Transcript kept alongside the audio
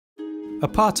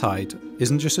Apartheid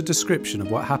isn't just a description of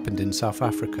what happened in South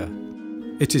Africa.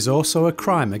 It is also a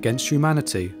crime against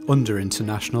humanity under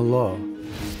international law.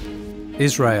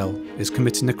 Israel is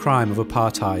committing the crime of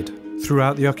apartheid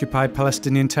throughout the occupied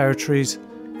Palestinian territories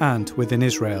and within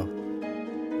Israel.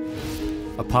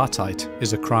 Apartheid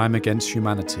is a crime against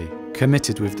humanity,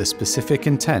 committed with the specific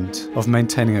intent of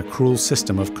maintaining a cruel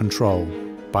system of control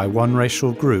by one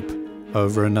racial group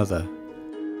over another.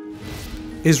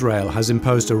 Israel has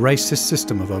imposed a racist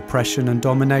system of oppression and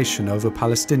domination over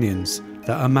Palestinians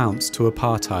that amounts to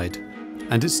apartheid,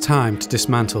 and it's time to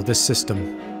dismantle this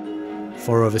system.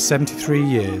 For over 73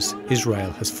 years,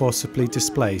 Israel has forcibly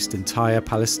displaced entire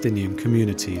Palestinian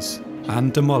communities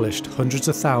and demolished hundreds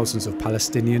of thousands of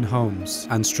Palestinian homes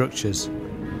and structures.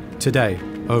 Today,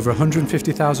 over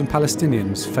 150,000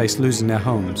 Palestinians face losing their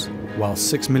homes, while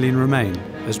 6 million remain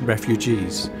as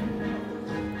refugees.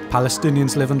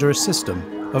 Palestinians live under a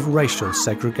system of racial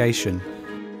segregation.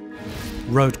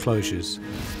 Road closures,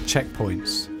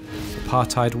 checkpoints,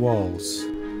 apartheid walls,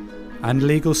 and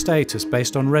legal status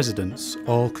based on residence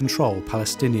all control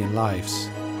Palestinian lives.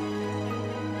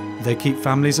 They keep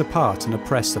families apart and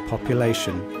oppress the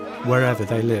population wherever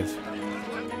they live.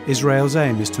 Israel's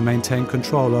aim is to maintain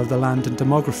control over the land and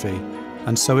demography,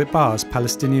 and so it bars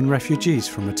Palestinian refugees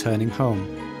from returning home.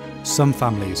 Some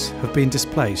families have been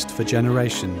displaced for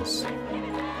generations.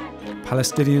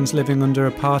 Palestinians living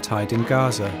under apartheid in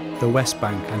Gaza, the West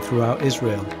Bank and throughout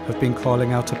Israel have been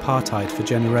calling out apartheid for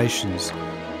generations.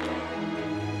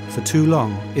 For too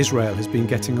long, Israel has been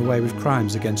getting away with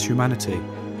crimes against humanity.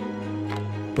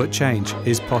 But change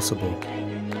is possible.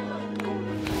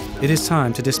 It is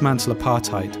time to dismantle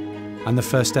apartheid, and the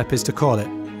first step is to call it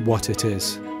what it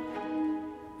is.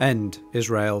 End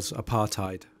Israel's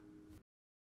apartheid.